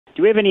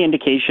do we have any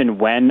indication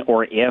when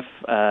or if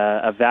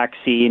a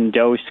vaccine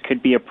dose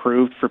could be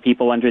approved for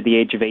people under the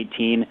age of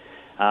 18?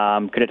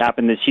 Could it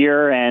happen this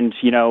year? And,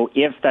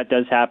 if that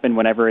does happen,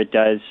 whenever it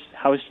does,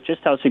 how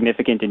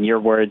significant, in your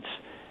words,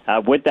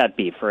 would that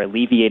be for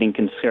alleviating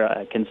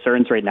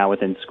concerns right now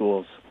within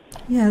schools?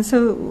 Yeah,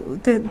 so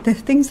the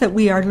things that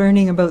we are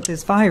learning about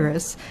this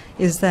virus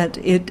is that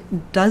it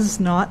does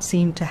not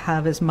seem to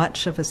have as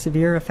much of a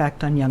severe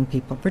effect on young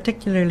people,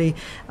 particularly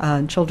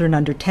children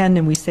under 10,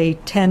 and we say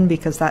 10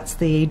 because that's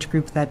the age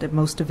group that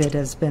most of it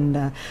has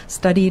been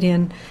studied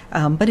in,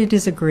 but it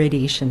is a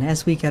gradation.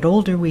 As we get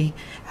older, we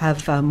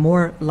have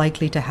more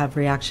likely to have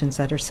reactions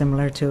that are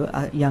similar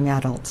to young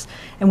adults.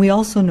 And we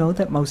also know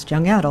that most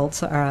young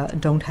adults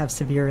don't have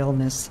severe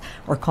illness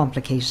or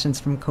complications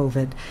from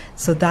COVID.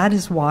 So that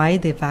is why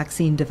the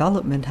vaccine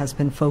development has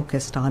been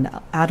focused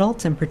on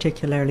adults, and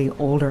particularly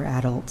older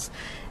adults.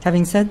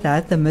 Having said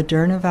that, the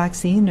Moderna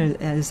vaccine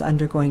is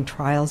undergoing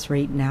trials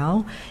right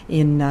now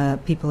in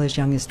people as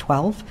young as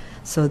 12.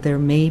 So there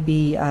may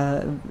be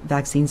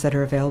vaccines that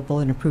are available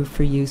and approved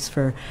for use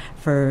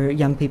for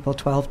young people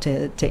 12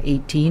 to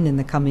 18 in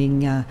the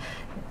coming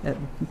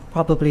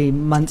probably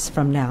months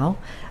from now.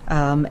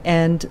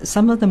 And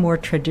some of the more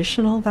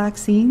traditional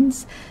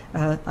vaccines,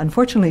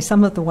 unfortunately,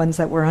 some of the ones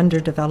that were under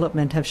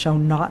development have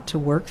shown not to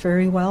work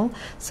very well,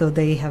 so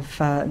they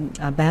have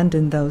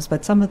abandoned those.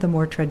 But some of the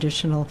more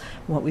traditional,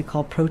 what we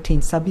call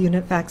protein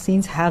subunit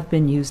vaccines, have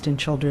been used in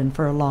children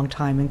for a long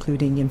time,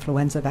 including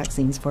influenza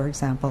vaccines, for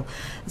example.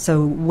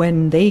 So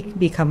when they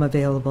become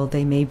available,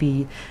 they may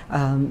be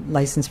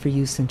licensed for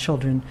use in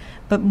children.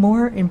 But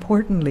more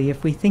importantly,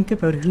 if we think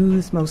about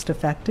who's most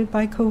affected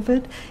by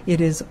COVID,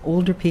 it is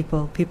older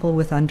people, people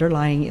with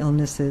underlying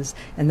illnesses,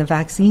 and the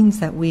vaccines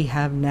that we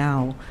have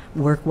now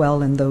work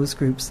well in those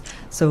groups.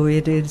 So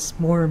it is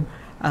more,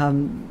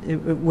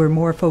 we're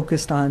more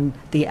focused on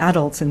the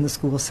adults in the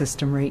school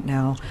system right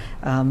now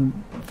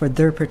for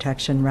their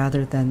protection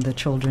rather than the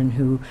children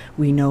who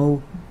we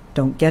know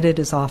don't get it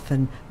as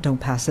often,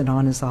 don't pass it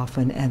on as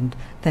often, and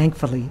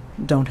thankfully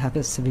don't have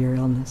a severe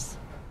illness.